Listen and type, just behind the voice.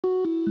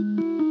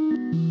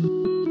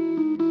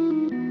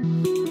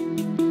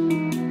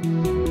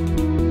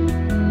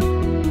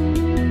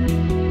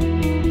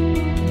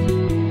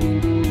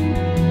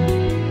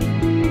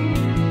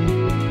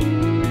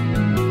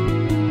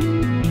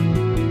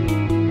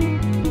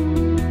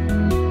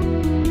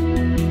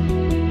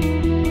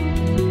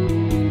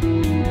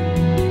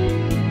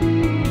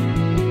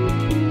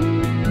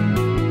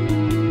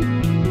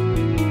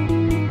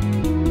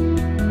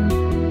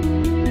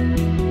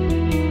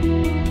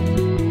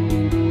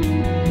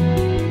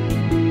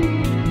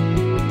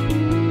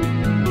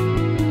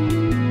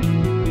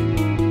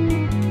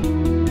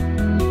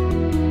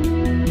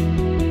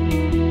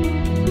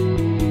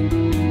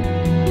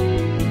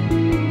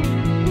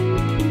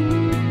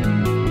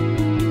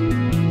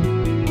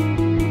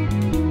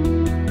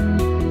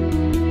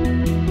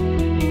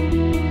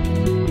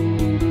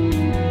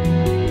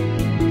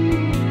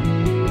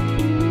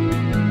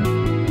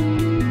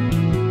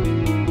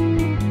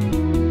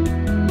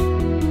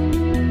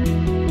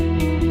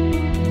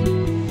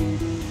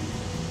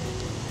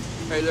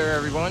Hey there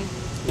everyone,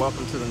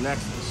 welcome to the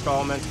next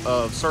installment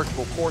of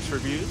Searchable Course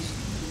Reviews.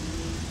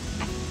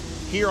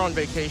 Here on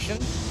vacation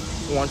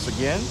once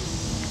again,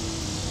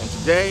 and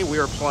today we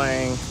are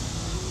playing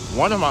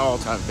one of my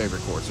all-time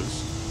favorite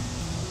courses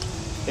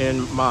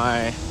in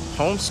my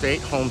home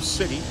state, home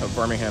city of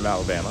Birmingham,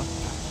 Alabama.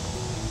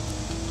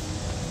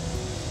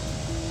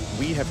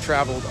 We have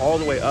traveled all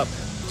the way up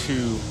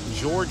to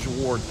George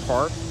Ward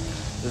Park.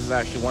 This is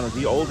actually one of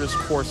the oldest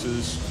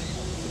courses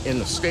in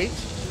the state.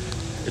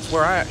 It's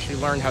where I actually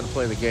learned how to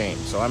play the game.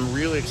 So I'm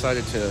really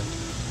excited to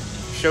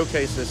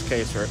showcase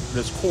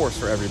this course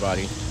for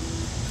everybody.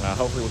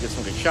 Hopefully we'll get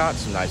some good shots,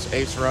 some nice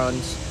ace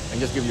runs, and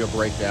just give you a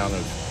breakdown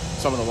of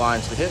some of the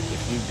lines to hit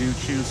if you do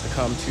choose to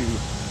come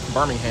to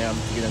Birmingham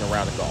to get in a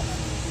round of golf.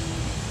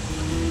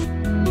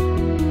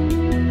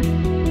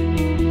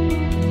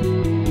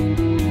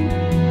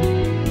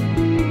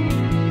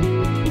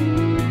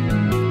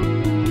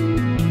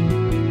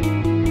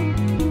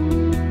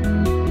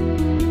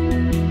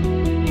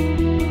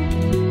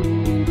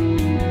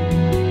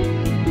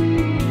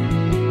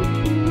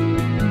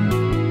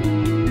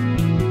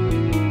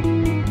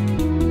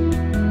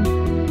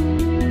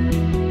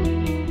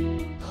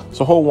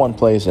 So hole 1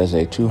 plays as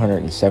a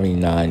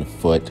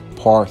 279-foot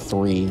par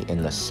 3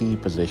 in the C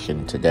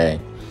position today.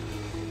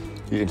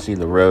 You can see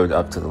the road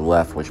up to the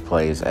left, which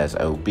plays as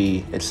OB.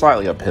 It's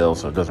slightly uphill,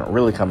 so it doesn't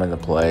really come into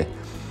play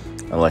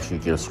unless you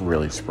just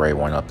really spray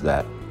one up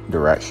that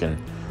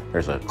direction.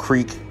 There's a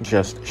creek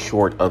just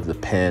short of the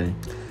pin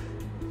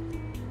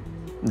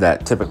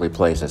that typically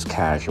plays as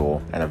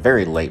casual, and a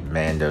very late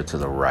Mando to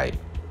the right.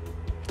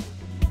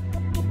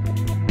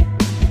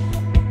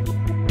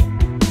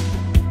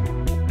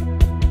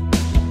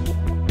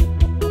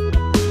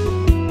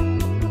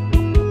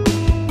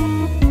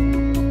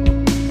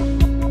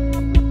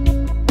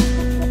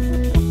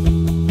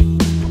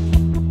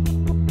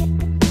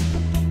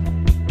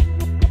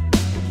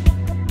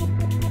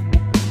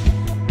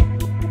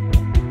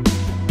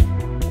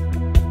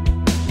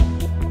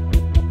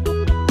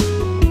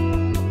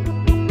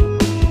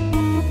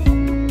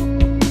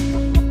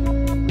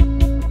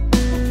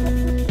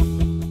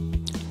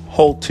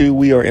 Hole 2,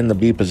 we are in the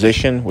B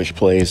position, which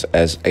plays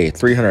as a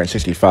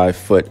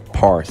 365-foot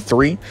par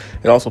 3.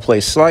 It also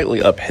plays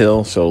slightly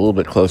uphill, so a little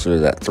bit closer to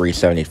that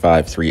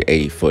 375,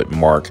 380-foot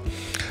mark.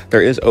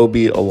 There is OB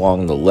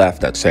along the left,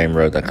 that same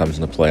road that comes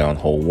into play on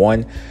hole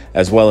 1,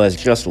 as well as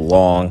just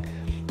long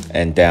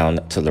and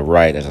down to the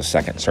right as a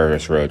second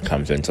service road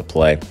comes into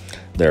play.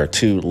 There are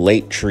 2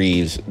 late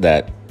trees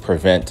that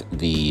prevent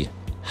the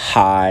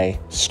high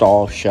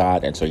stall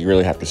shot, and so you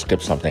really have to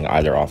skip something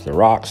either off the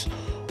rocks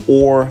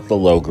or the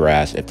low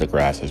grass if the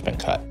grass has been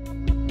cut.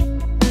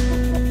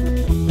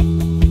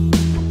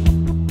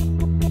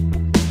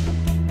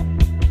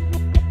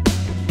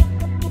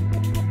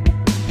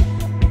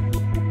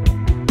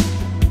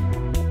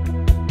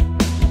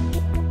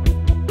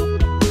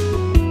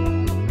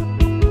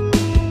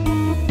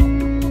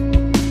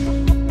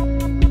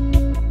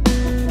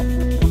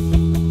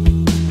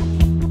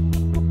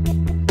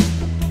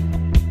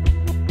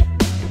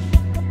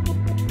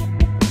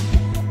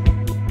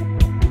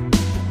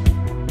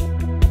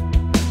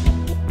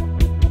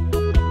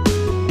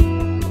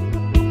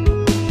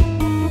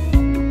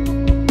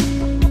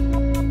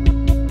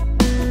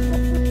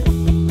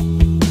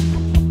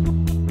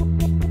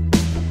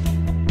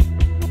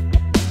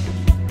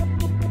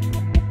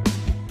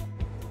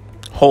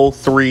 Hole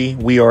 3,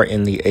 we are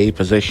in the A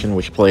position,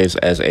 which plays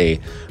as a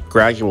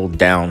gradual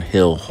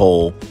downhill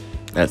hole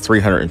at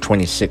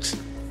 326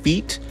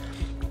 feet,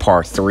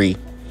 par 3.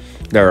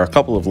 There are a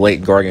couple of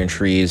late guardian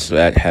trees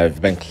that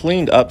have been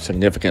cleaned up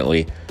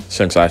significantly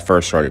since I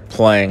first started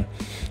playing.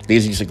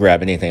 These used to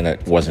grab anything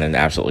that wasn't an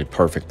absolutely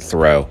perfect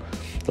throw.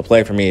 The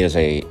play for me is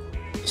a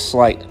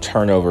slight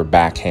turnover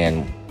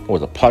backhand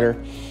with a putter.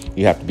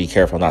 You have to be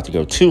careful not to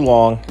go too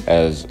long,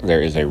 as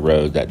there is a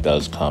road that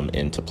does come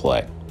into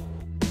play.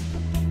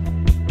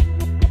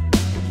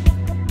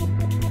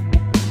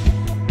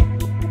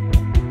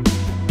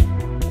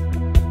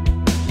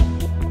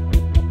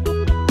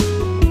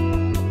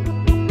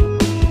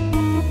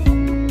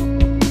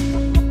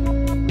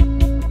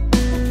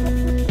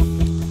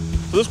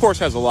 this course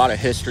has a lot of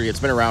history. It's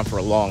been around for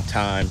a long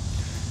time.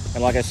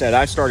 And like I said,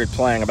 I started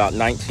playing about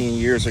 19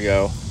 years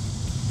ago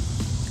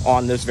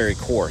on this very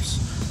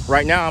course.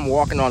 Right now I'm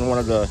walking on one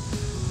of the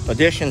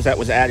additions that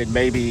was added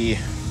maybe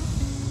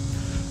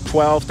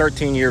 12,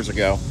 13 years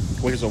ago,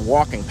 which is a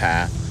walking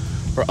path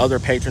for other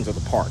patrons of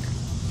the park.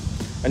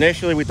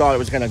 Initially, we thought it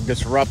was going to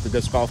disrupt the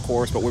disc golf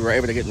course, but we were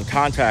able to get in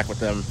contact with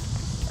them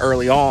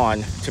early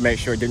on to make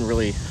sure it didn't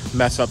really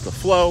mess up the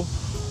flow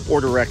or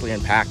directly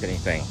impact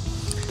anything.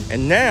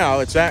 And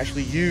now it's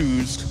actually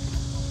used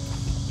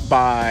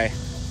by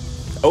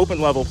open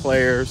level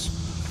players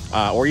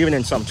or even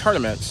in some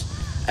tournaments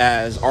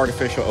as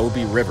artificial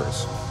OB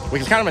rivers,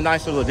 which is kind of a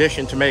nice little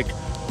addition to make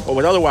what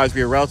would otherwise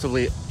be a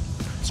relatively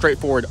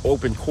straightforward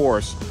open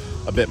course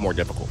a bit more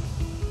difficult.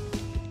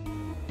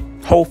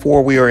 Hole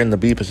 4, we are in the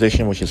B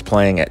position, which is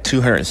playing at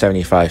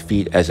 275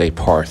 feet as a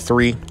par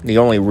 3. The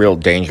only real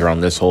danger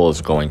on this hole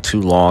is going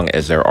too long,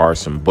 as there are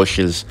some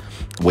bushes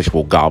which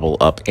will gobble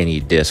up any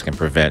disc and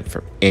prevent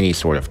for any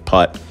sort of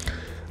putt.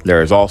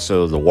 There is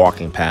also the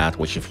walking path,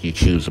 which if you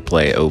choose to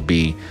play OB,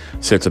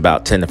 sits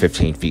about 10 to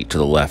 15 feet to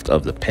the left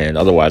of the pin.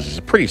 Otherwise, it's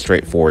a pretty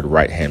straightforward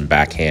right-hand,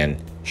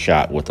 backhand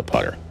shot with the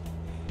putter.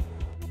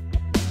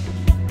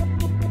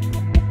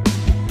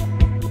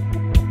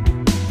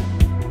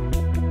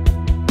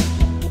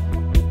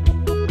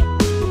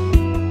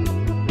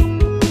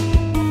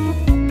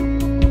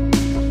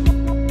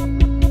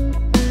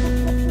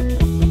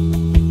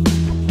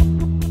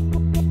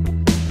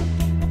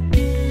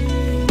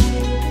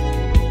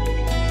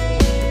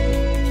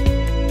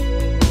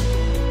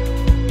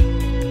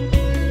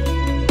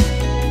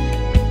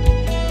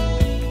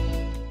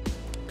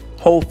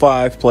 Hole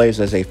 5 plays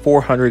as a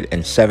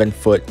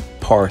 407-foot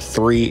par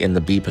 3 in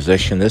the B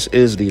position. This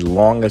is the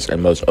longest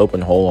and most open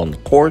hole on the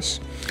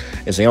course.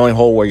 It's the only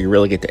hole where you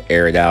really get to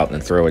air it out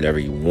and throw whatever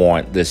you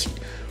want. This,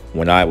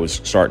 when I was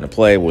starting to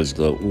play, was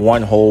the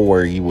one hole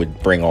where you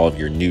would bring all of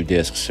your new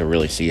discs to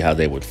really see how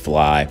they would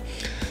fly.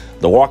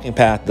 The walking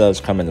path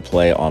does come into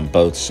play on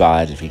both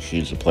sides if you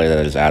choose to play that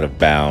as out of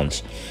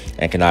bounds,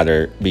 and can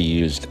either be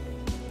used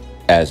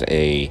as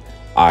a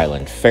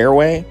island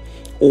fairway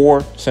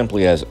or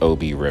simply as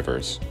OB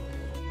rivers.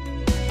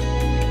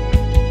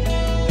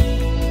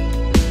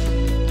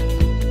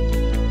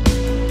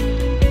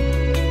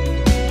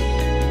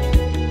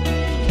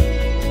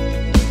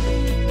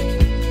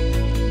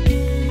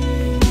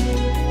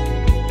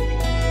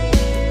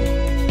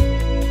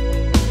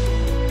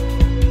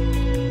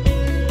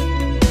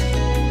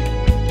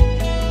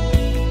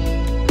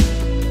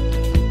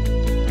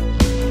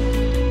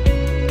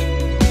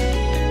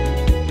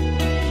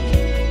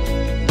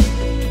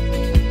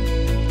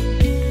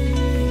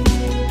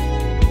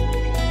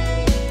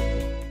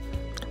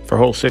 For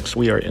hole 6,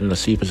 we are in the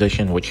C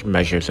position, which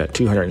measures at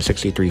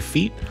 263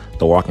 feet.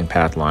 The walking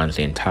path lines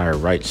the entire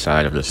right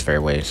side of this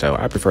fairway, so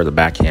I prefer the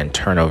backhand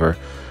turnover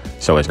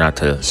so as not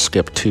to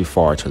skip too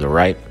far to the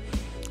right.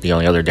 The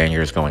only other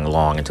danger is going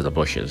long into the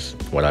bushes.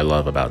 What I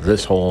love about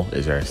this hole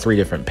is there are 3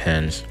 different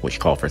pins, which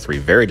call for 3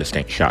 very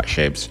distinct shot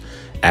shapes,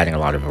 adding a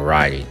lot of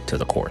variety to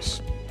the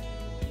course.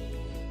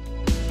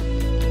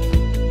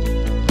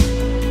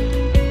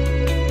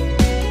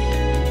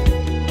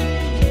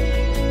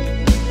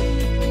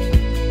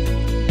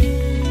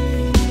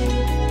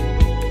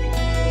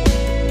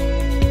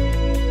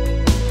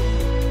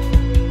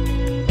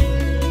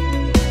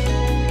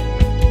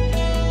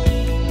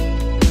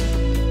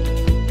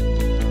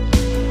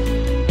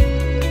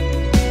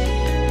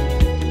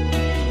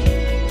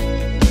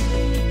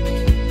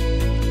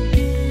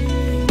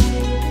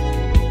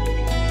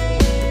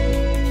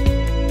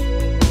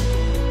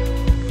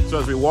 So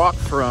as we walk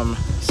from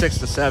 6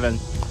 to 7,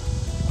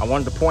 I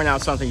wanted to point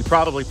out something you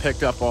probably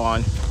picked up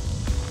on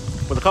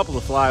with a couple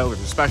of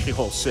flyovers, especially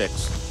hole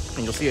 6,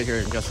 and you'll see it here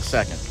in just a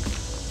second.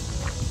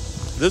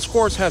 This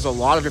course has a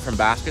lot of different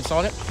baskets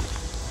on it.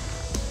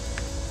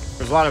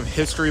 There's a lot of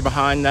history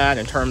behind that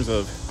in terms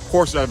of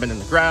courses that have been in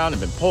the ground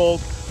and been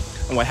pulled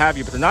and what have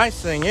you. But the nice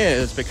thing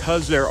is,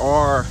 because there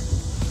are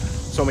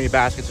so many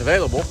baskets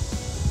available,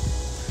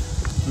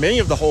 many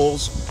of the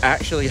holes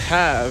actually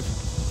have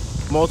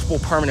multiple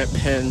permanent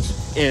pins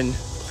in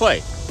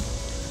play.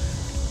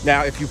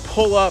 Now, if you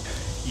pull up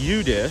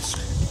U-Disc,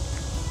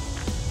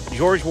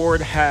 George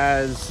Ward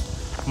has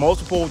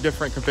multiple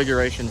different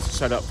configurations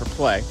set up for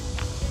play.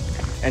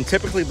 And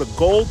typically the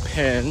gold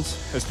pins,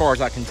 as far as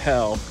I can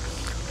tell,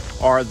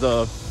 are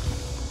the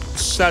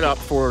setup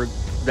for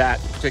that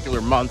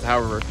particular month,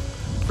 however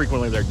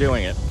frequently they're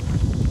doing it.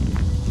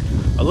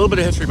 A little bit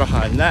of history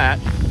behind that.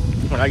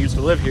 When I used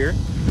to live here,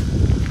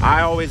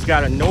 I always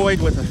got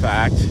annoyed with the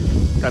fact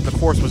that the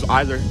course was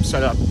either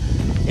set up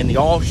in the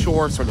all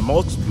shorts or the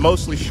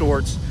mostly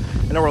shorts,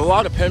 and there were a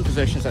lot of pin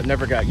positions that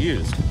never got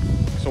used.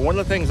 So one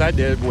of the things I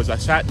did was I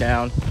sat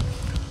down,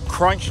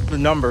 crunched the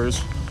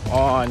numbers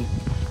on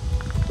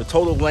the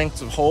total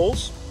lengths of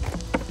holes,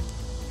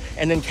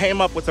 and then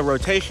came up with a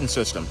rotation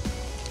system.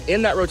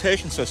 In that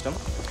rotation system,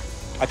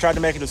 I tried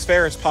to make it as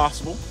fair as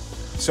possible.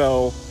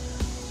 So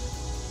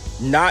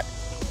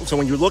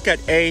when you look at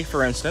A,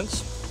 for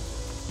instance,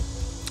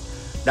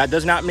 That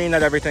does not mean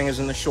that everything is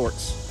in the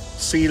shorts.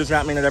 C does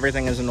not mean that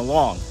everything is in the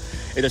long.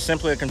 It is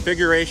simply a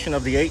configuration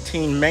of the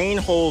 18 main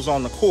holes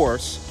on the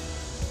course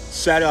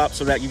set up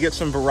so that you get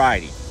some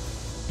variety.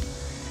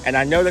 And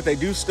I know that they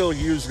do still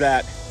use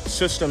that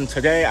system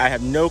today. I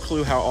have no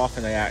clue how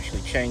often they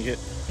actually change it.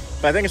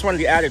 But I think it's one of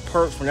the added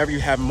perks whenever you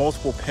have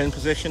multiple pin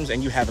positions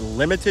and you have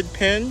limited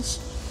pins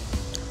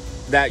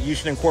that you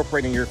should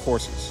incorporate in your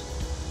courses.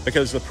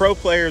 Because the pro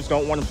players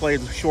don't want to play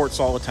the shorts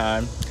all the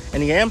time,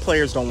 and the AM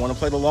players don't want to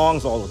play the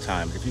longs all the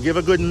time. But if you give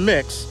a good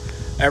mix,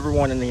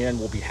 everyone in the end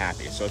will be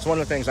happy. So it's one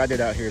of the things I did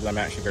out here that I'm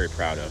actually very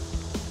proud of.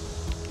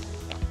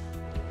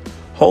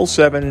 Hole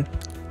 7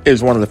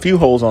 is one of the few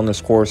holes on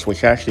this course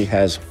which actually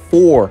has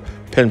 4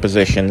 pin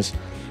positions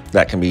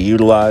that can be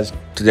utilized.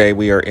 Today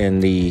we are in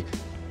the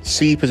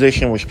C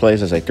position, which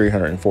plays as a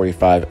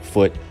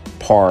 345-foot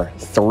par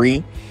 3,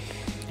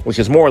 which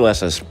is more or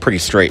less a pretty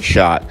straight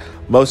shot.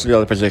 Most of the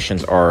other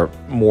positions are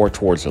more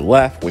towards the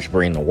left, which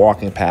bring the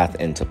walking path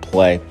into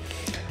play.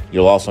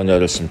 You'll also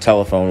notice some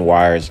telephone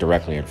wires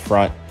directly in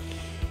front.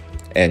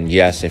 And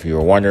yes, if you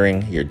were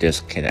wondering, your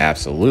disc can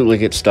absolutely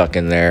get stuck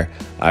in there.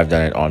 I've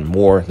done it on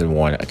more than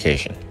one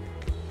occasion.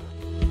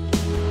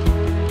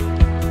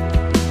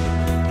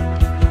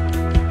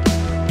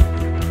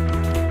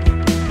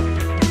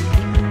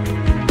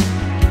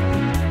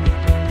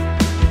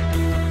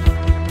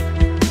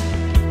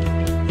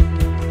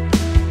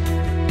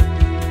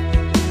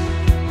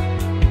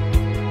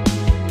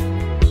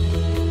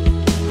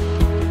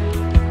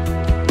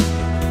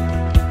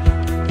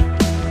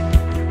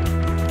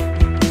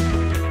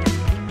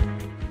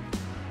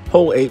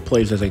 Hole 8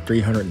 plays as a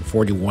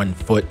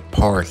 341-foot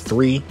par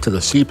 3 to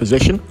the C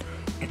position.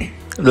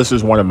 This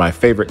is one of my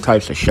favorite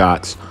types of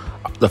shots.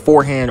 The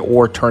forehand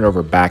or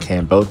turnover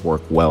backhand both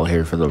work well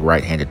here for the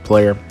right-handed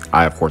player.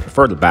 I, of course,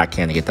 prefer the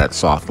backhand to get that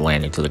soft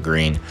landing to the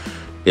green.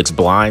 It's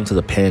blind to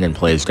the pin and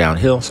plays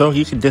downhill, so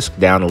you can disc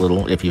down a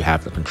little if you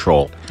have the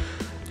control.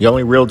 The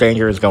only real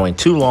danger is going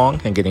too long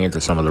and getting into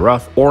some of the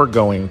rough, or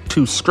going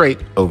too straight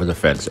over the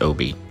fence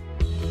OB.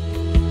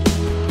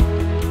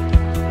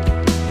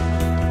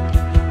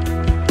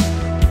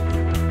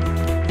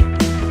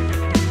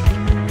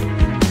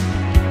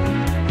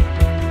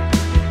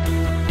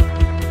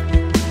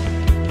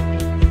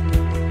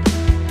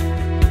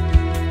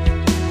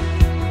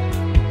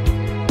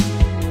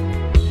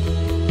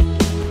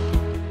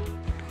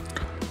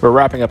 We're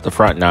wrapping up the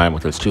front 9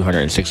 with this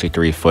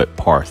 263-foot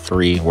par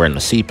 3. We're in the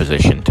C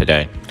position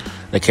today.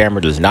 The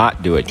camera does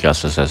not do it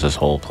justice as this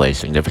hole plays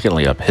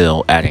significantly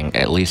uphill, adding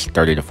at least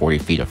 30 to 40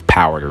 feet of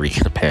power to reach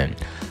the pin.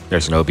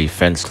 There's an OB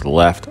fence to the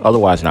left,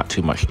 otherwise not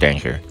too much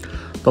danger.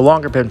 The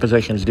longer pin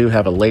positions do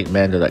have a late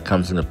mender that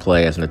comes into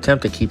play as an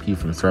attempt to keep you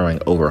from throwing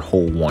over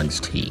hole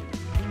 1's tee.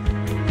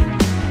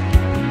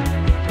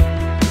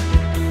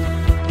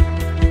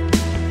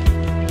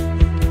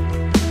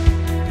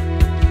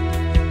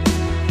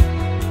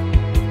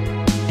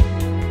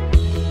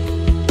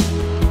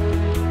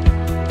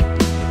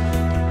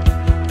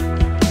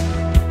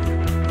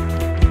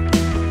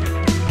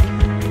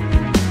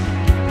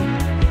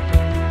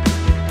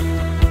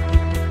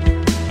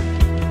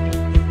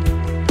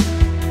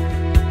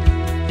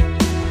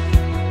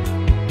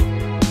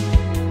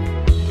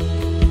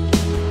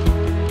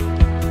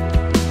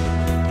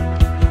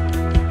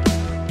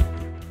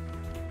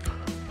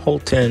 Hole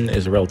 10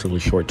 is a relatively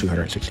short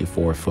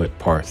 264-foot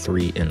par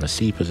 3 in the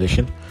C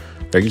position.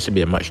 There used to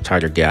be a much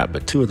tighter gap,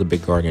 but 2 of the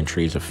big guardian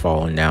trees have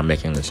fallen, now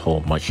making this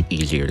hole much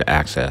easier to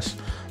access.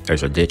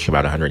 There's a ditch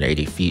about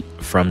 180 feet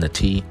from the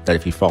tee that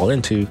if you fall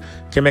into,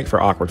 can make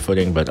for awkward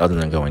footing, but other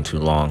than going too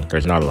long,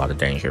 there's not a lot of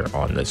danger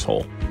on this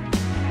hole.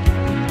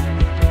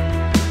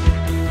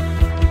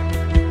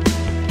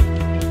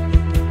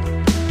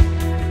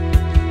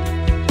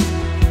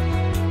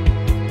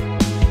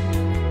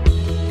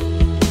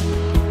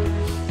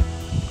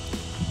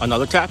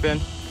 Another tap in.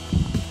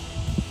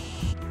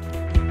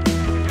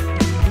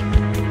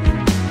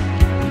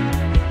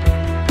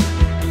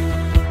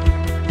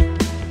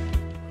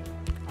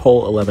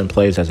 Hole 11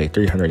 plays as a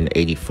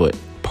 380-foot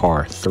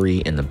par 3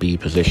 in the B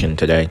position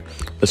today.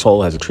 This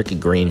hole has a tricky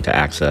green to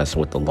access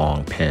with the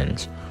long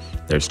pins.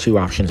 There's 2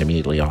 options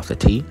immediately off the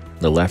tee.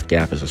 The left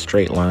gap is a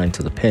straight line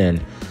to the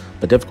pin,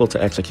 but difficult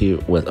to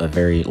execute with a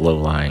very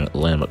low-lying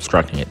limb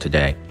obstructing it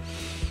today.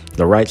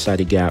 The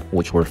right-sided gap,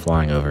 which we're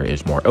flying over,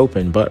 is more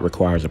open, but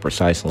requires a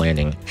precise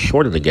landing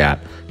short of the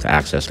gap to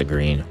access the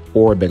green,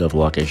 or a bit of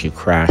luck as you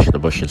crash the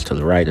bushes to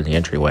the right of the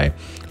entryway,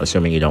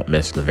 assuming you don't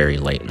miss the very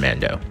late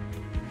mando.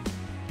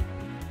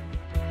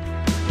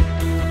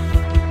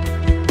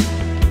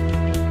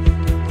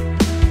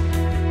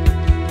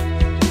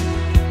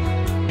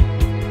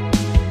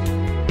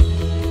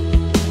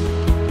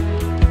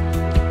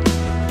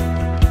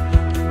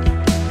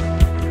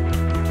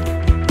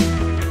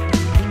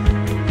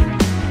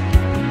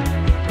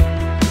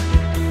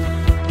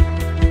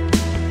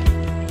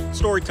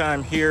 Story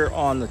time here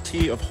on the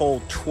tee of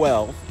hole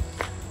 12.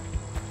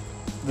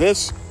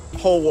 This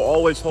hole will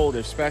always hold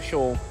a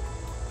special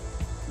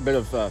bit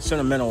of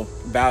sentimental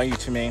value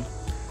to me.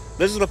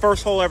 This is the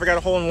first hole I ever got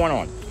a hole-in-one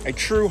on. a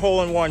true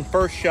hole-in-one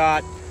first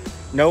shot,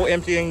 no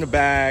emptying the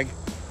bag.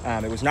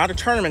 It was not a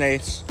tournament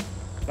ace.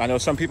 I know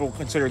some people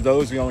consider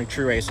those the only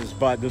true aces,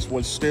 but this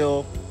was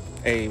still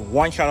a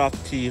one shot off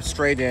the tee,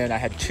 straight in. I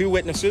had two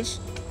witnesses,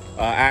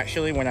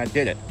 actually, when I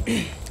did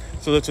it.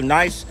 So it's a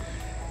nice,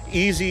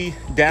 easy,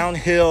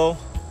 downhill,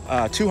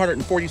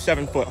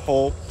 247-foot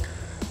hole.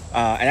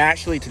 And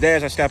actually, today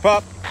as I step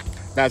up,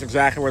 that's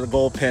exactly where the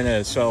gold pin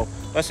is. So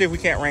let's see if we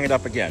can't ring it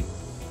up again.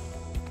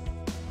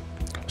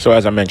 So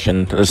as I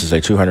mentioned, this is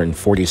a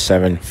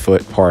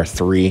 247-foot par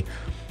 3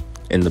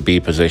 in the B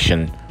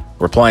position.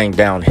 We're playing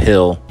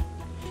downhill.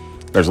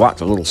 There's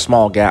lots of little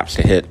small gaps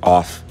to hit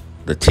off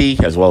the tee,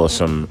 as well as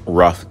some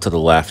rough to the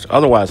left.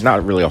 Otherwise,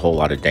 not really a whole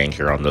lot of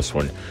danger on this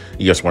one.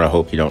 You just want to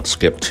hope you don't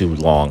skip too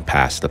long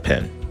past the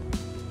pin.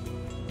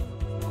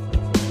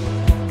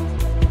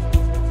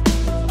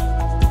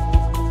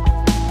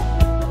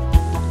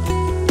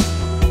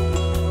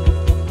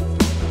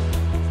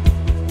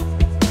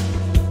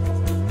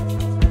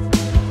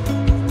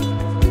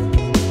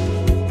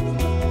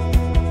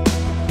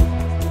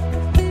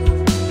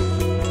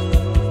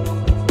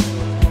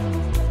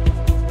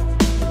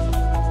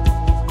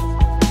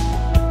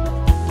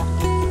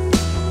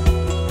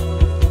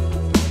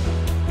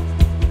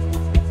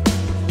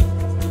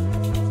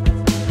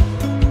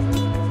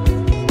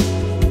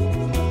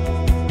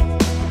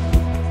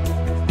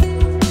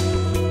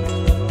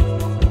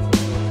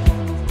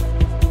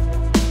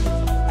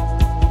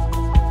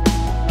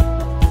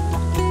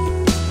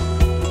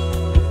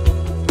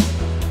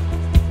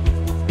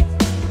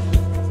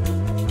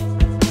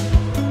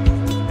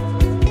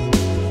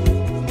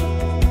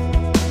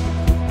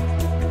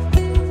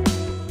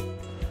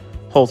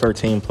 Hole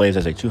 13 plays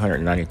as a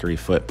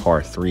 293-foot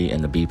par 3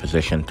 in the B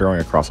position,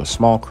 throwing across a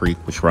small creek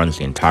which runs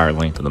the entire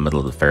length of the middle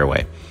of the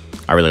fairway.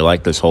 I really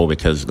like this hole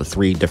because the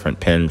 3 different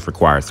pins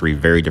require 3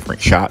 very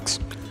different shots,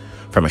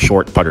 from a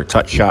short putter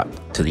touch shot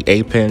to the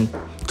A pin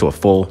to a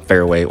full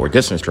fairway or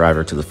distance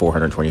driver to the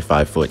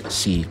 425-foot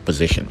C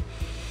position.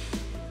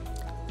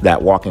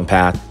 That walking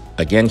path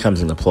again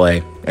comes into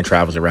play and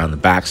travels around the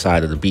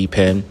backside of the B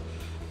pin,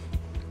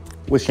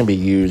 which can be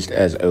used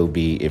as OB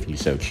if you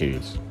so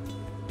choose.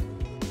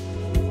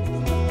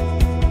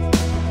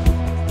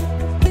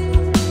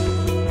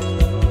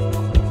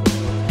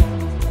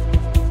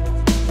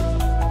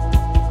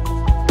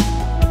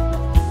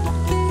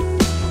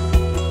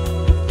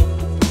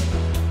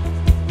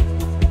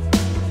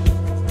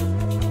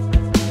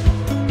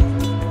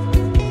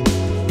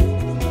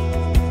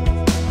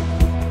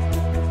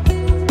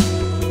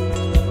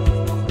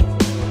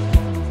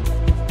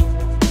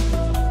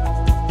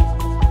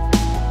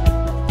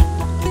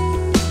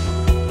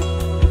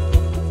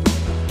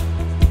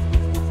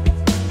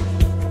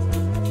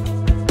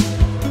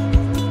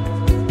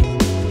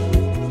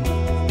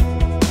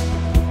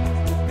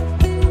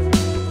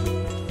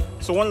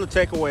 So one of the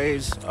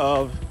takeaways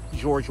of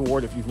George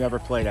Ward, if you've never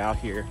played out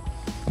here,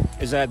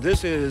 is that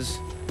this is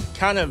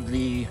kind of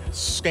the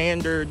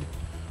standard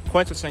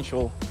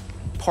quintessential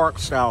park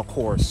style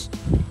course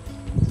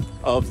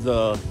of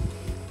the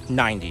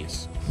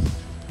 90s.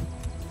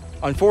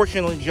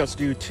 Unfortunately, just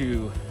due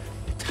to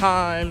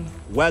time,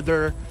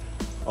 weather,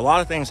 a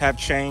lot of things have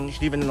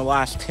changed even in the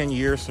last 10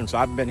 years since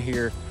I've been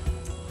here,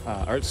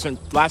 or since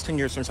last 10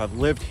 years since I've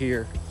lived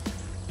here.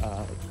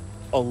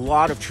 A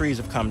lot of trees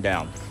have come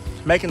down,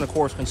 making the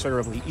course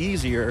considerably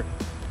easier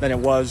than it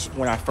was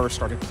when I first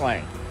started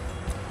playing.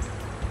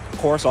 Of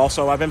course,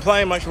 also, I've been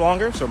playing much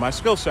longer, so my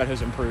skill set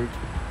has improved.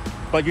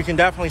 But you can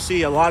definitely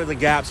see a lot of the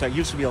gaps that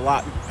used to be a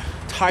lot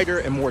tighter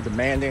and more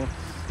demanding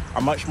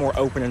are much more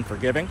open and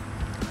forgiving.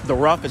 The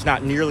rough is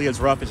not nearly as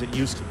rough as it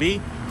used to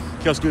be,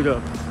 just due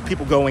to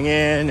people going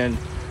in and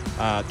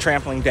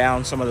trampling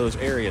down some of those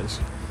areas.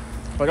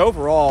 But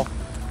overall,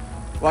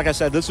 like I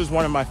said, this is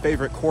one of my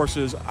favorite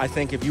courses. I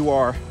think if you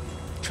are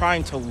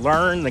trying to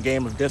learn the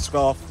game of disc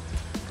golf,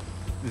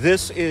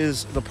 this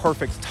is the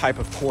perfect type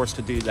of course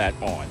to do that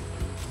on.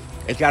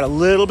 It's got a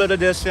little bit of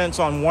distance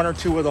on 1 or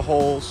 2 of the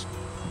holes,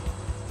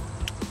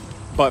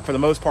 but for the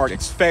most part,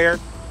 it's fair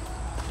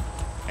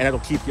and it'll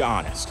keep you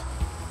honest.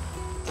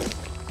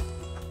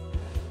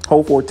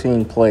 Hole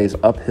 14 plays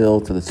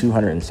uphill to the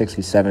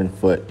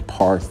 267-foot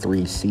par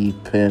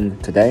 3C pin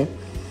today.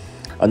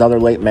 Another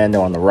late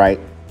Mando on the right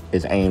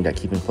is aimed at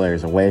keeping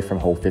players away from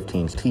hole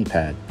 15's tee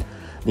pad.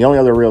 The only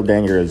other real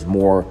danger is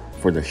more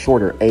for the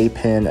shorter A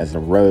pin as the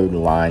road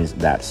lines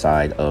that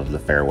side of the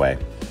fairway.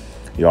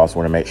 You also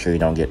want to make sure you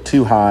don't get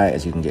too high,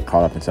 as you can get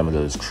caught up in some of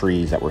those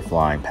trees that we're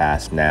flying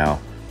past now,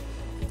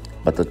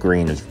 but the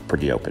green is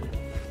pretty open.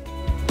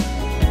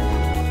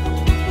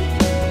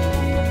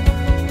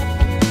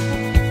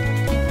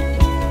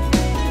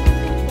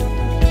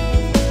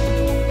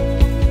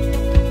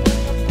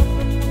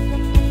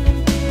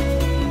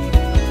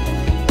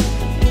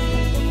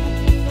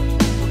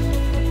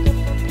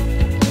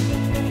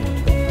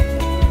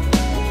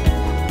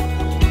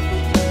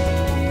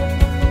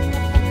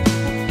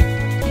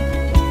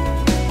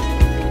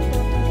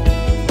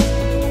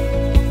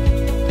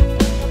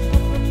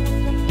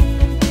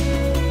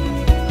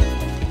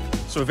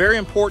 So very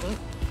important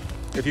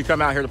if you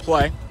come out here to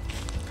play.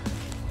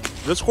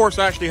 This course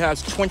actually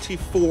has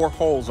 24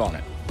 holes on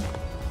it.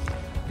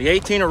 The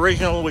 18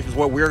 original, which is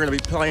what we're going to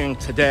be playing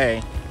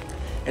today,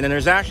 and then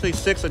there's actually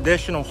 6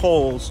 additional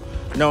holes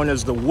known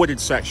as the wooded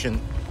section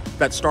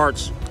that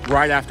starts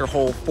right after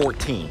hole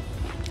 14.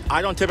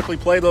 I don't typically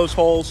play those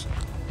holes,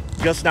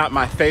 just not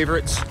my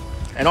favorites,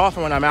 and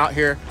often when I'm out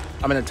here,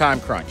 I'm in a time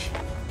crunch.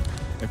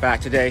 In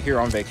fact, today here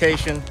on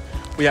vacation,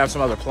 we have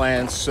some other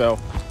plans, so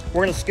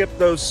we're going to skip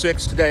those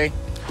 6 today.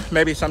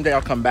 Maybe someday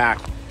I'll come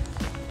back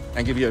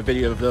and give you a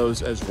video of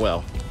those as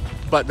well.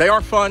 But they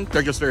are fun,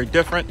 they're just very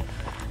different.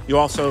 You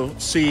also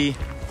see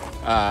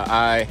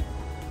I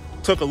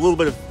took a little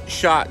bit of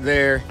shot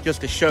there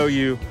just to show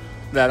you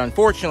that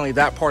unfortunately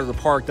that part of the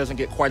park doesn't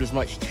get quite as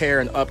much care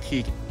and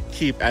upkeep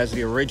as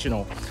the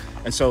original.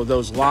 And so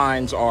those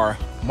lines are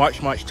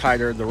much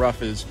tighter, the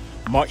rough is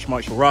much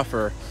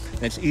rougher,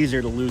 and it's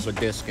easier to lose a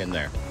disc in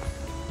there.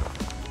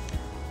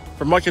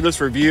 For much of this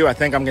review, I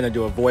think I'm going to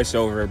do a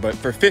voiceover, but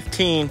for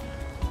 15,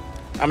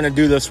 I'm going to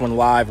do this one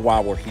live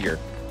while we're here.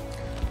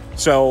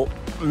 So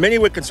many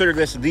would consider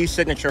this the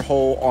signature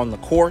hole on the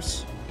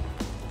course.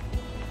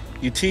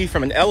 You tee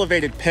from an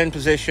elevated pin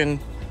position,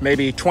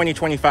 maybe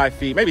 20-25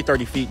 feet, maybe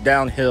 30 feet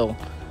downhill.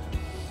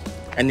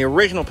 And the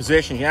original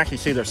position, you can actually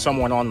see there's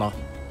someone on the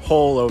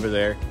hole over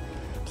there,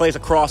 plays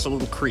across a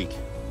little creek.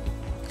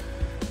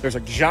 There's a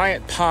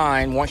giant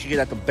pine once you get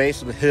at the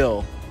base of the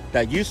hill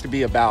that used to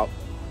be about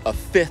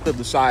 1/5 of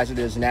the size it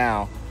is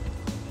now,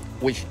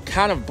 which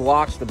kind of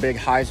blocks the big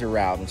hyzer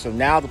route. And so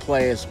now the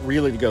play is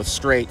really to go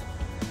straight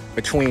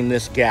between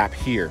this gap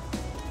here,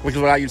 which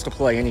is what I used to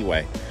play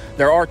anyway.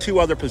 There are 2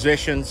 other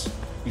positions.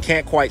 You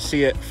can't quite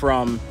see it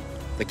from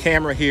the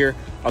camera here.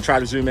 I'll try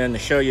to zoom in to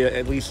show you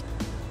at least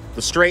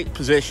the straight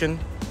position,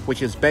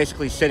 which is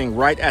basically sitting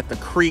right at the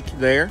creek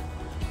there.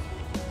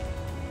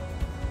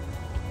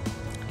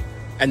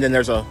 And then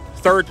there's a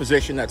 3rd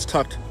position that's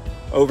tucked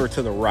over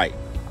to the right.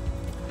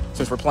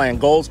 Since we're playing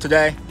goals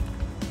today,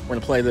 we're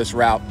gonna play this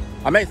route.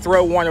 I may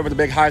throw one over the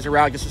big hyzer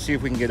route just to see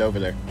if we can get over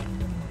there.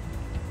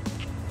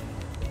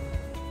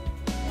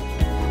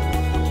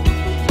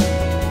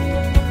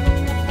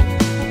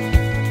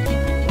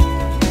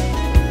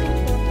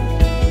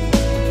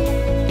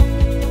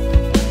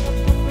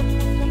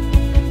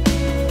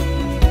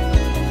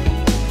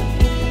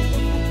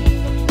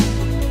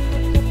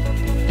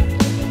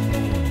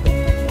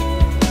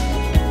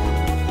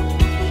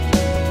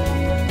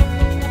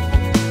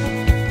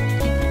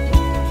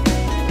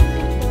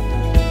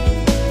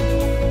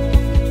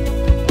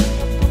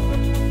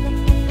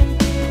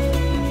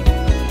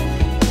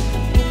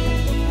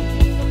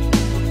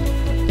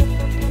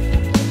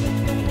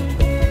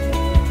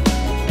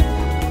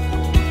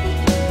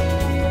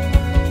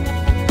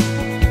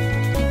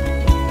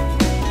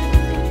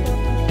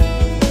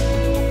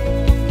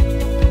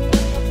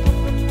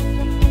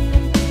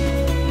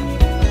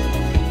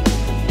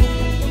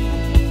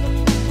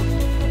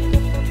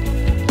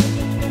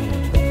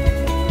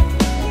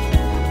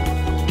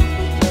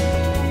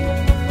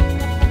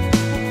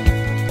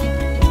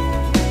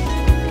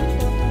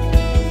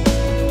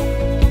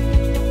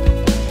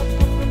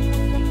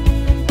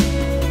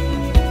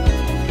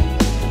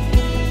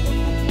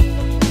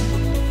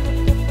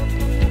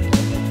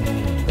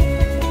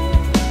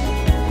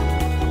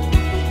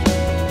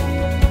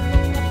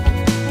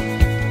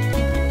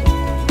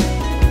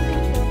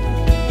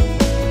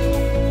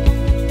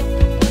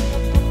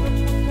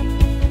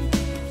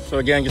 So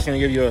again, just gonna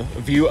give you a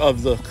view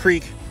of the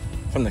creek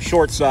from the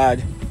short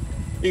side.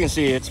 You can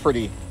see it's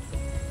pretty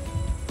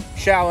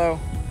shallow,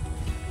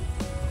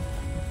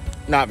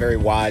 not very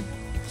wide.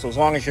 So as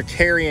long as you're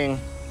carrying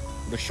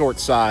the short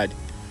side,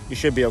 you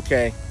should be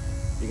okay.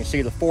 You can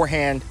see the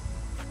forehand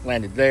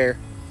landed there.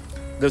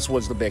 This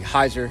was the big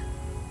hyzer.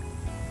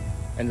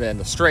 And then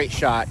the straight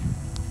shot,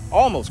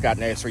 almost got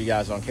an ace for you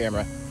guys on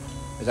camera,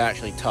 is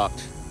actually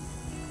tucked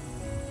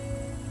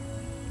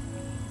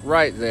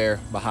right there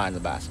behind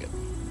the basket.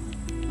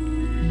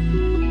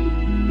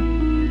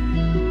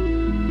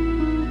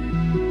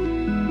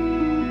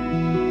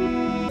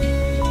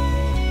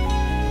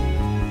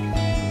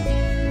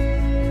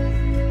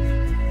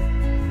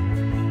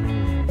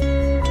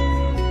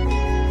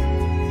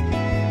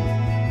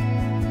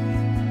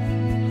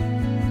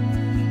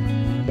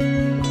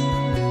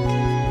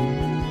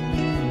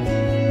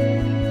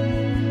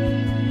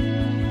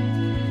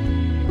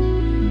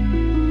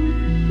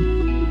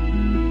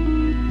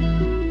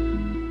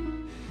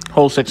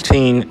 Hole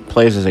 16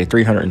 plays as a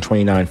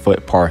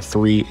 329-foot par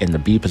 3 in the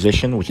B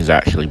position, which is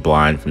actually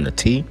blind from the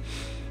tee.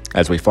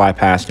 As we fly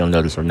past, you'll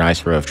notice a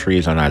nice row of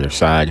trees on either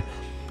side.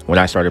 When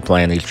I started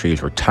playing, these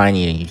trees were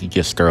tiny and you could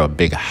just throw a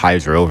big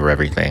hyzer over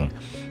everything.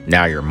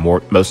 Now you're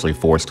mostly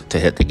forced to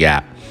hit the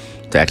gap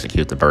to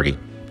execute the birdie.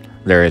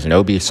 There is an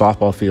OB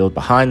softball field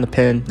behind the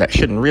pin that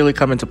shouldn't really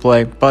come into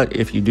play, but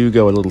if you do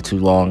go a little too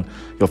long,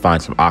 you'll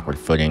find some awkward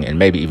footing and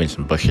maybe even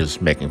some bushes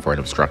making for an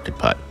obstructed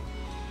putt.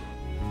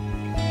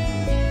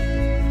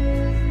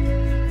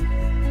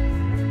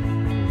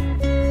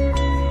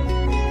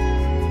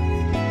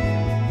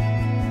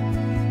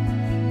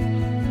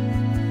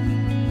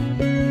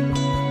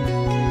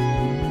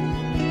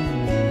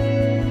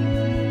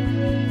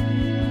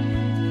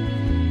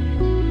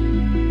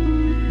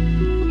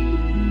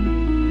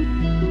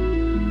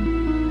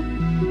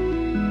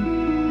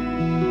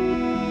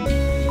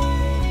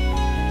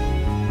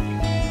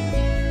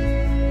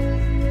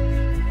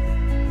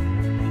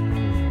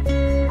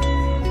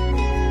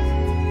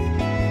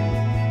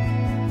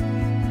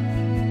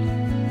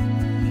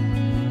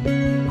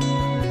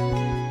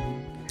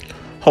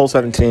 Hole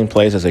 17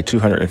 plays as a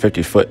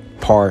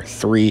 250-foot par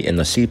 3 in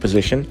the C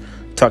position,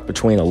 tucked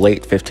between a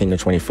late 15 to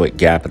 20-foot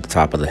gap at the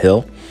top of the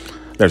hill.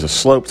 There's a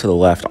slope to the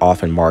left,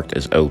 often marked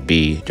as OB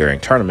during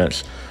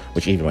tournaments,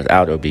 which even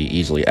without OB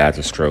easily adds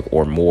a stroke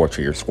or more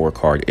to your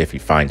scorecard if you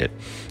find it.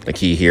 The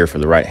key here for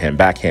the right-hand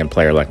backhand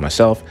player like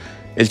myself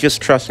is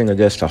just trusting the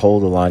disc to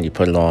hold the line you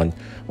put it on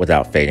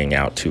without fading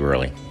out too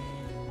early.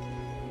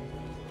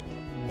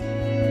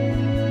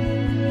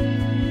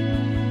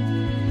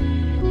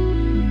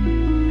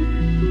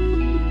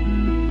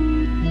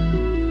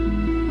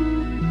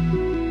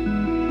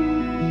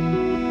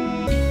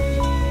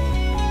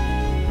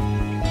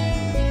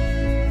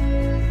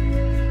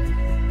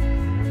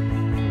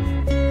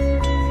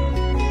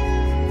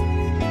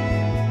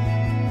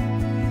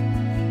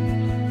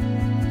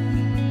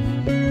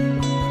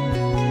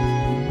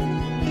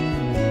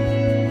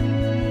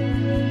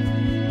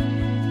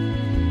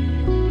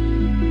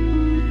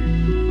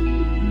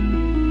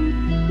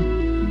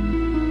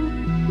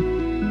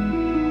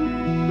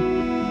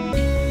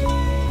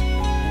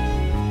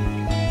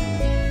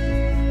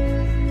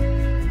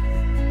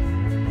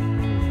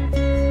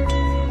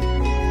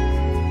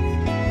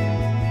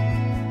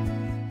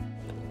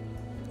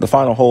 The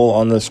final hole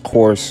on this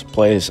course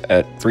plays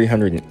at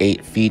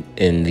 308 feet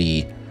in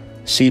the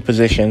C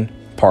position,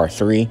 par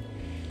 3.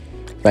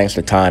 Thanks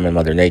to time and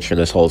Mother Nature,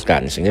 this hole's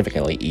gotten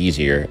significantly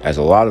easier as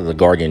a lot of the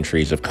guardian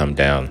trees have come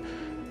down.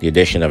 The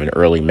addition of an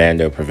early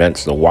Mando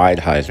prevents the wide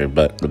hyzer,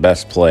 but the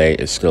best play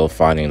is still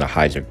finding the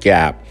hyzer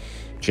gap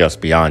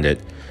just beyond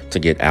it to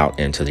get out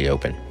into the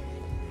open.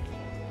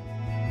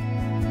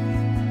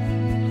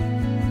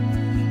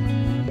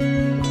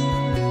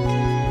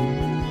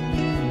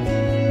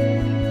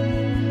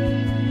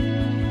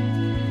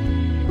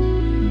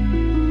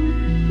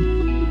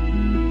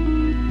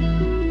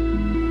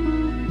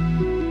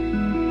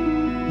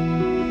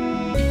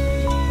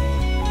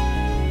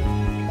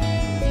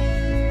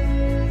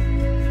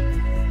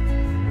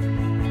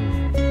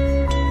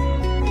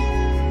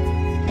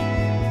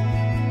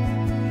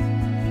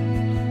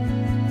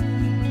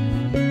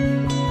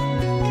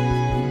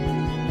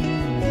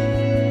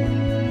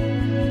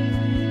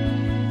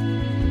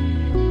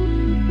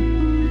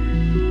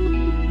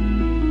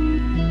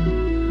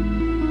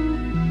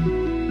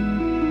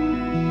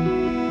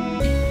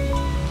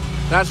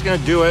 That's going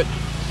to do it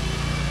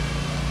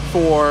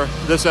for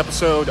this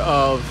episode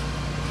of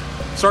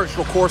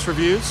Surgical Course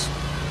Reviews.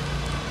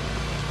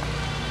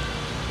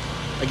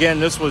 Again,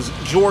 this was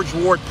George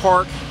Ward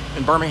Park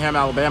in Birmingham,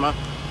 Alabama.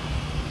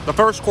 The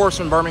first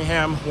course in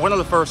Birmingham, one of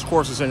the first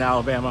courses in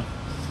Alabama.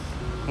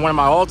 One of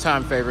my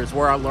all-time favorites,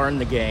 where I learned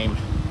the game.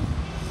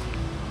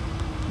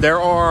 There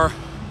are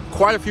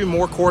quite a few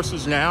more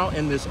courses now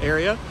in this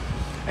area,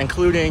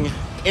 including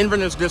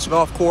Inverness Disc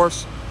Golf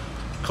Course,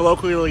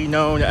 colloquially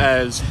known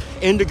as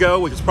Indigo,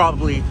 which is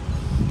probably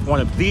one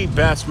of the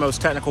best,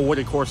 most technical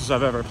wooded courses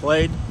I've ever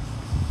played,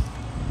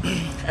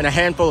 and a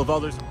handful of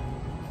others.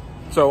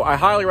 So I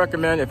highly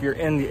recommend, if you're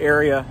in the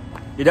area,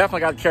 you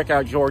definitely got to check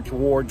out George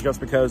Ward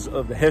just because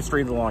of the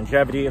history, the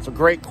longevity. It's a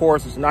great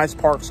course. It's a nice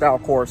park style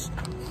course.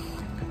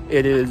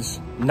 It is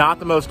not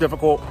the most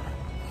difficult.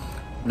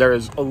 There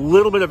is a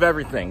little bit of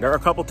everything. There are a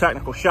couple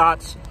technical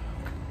shots,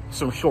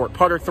 some short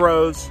putter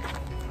throws,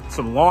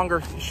 some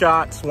longer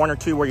shots, one or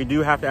two where you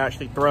do have to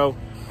actually throw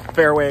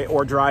fairway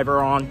or driver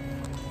on,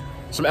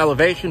 some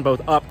elevation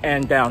both up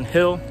and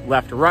downhill,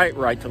 left to right,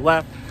 right to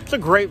left. It's a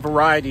great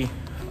variety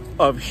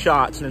of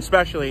shots, and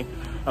especially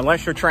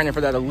unless you're training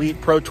for that elite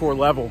pro tour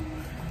level,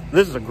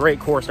 this is a great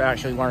course to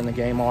actually learn the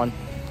game on.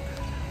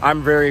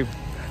 I'm very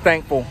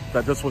thankful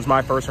that this was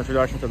my first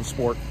introduction to the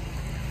sport.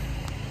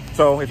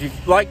 So if you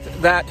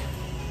liked that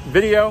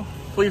video,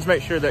 please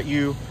make sure that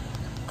you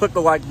click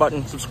the like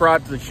button,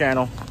 subscribe to the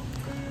channel.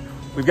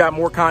 We've got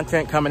more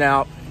content coming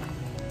out,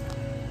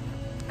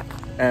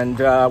 and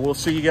we'll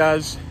see you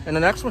guys in the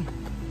next one.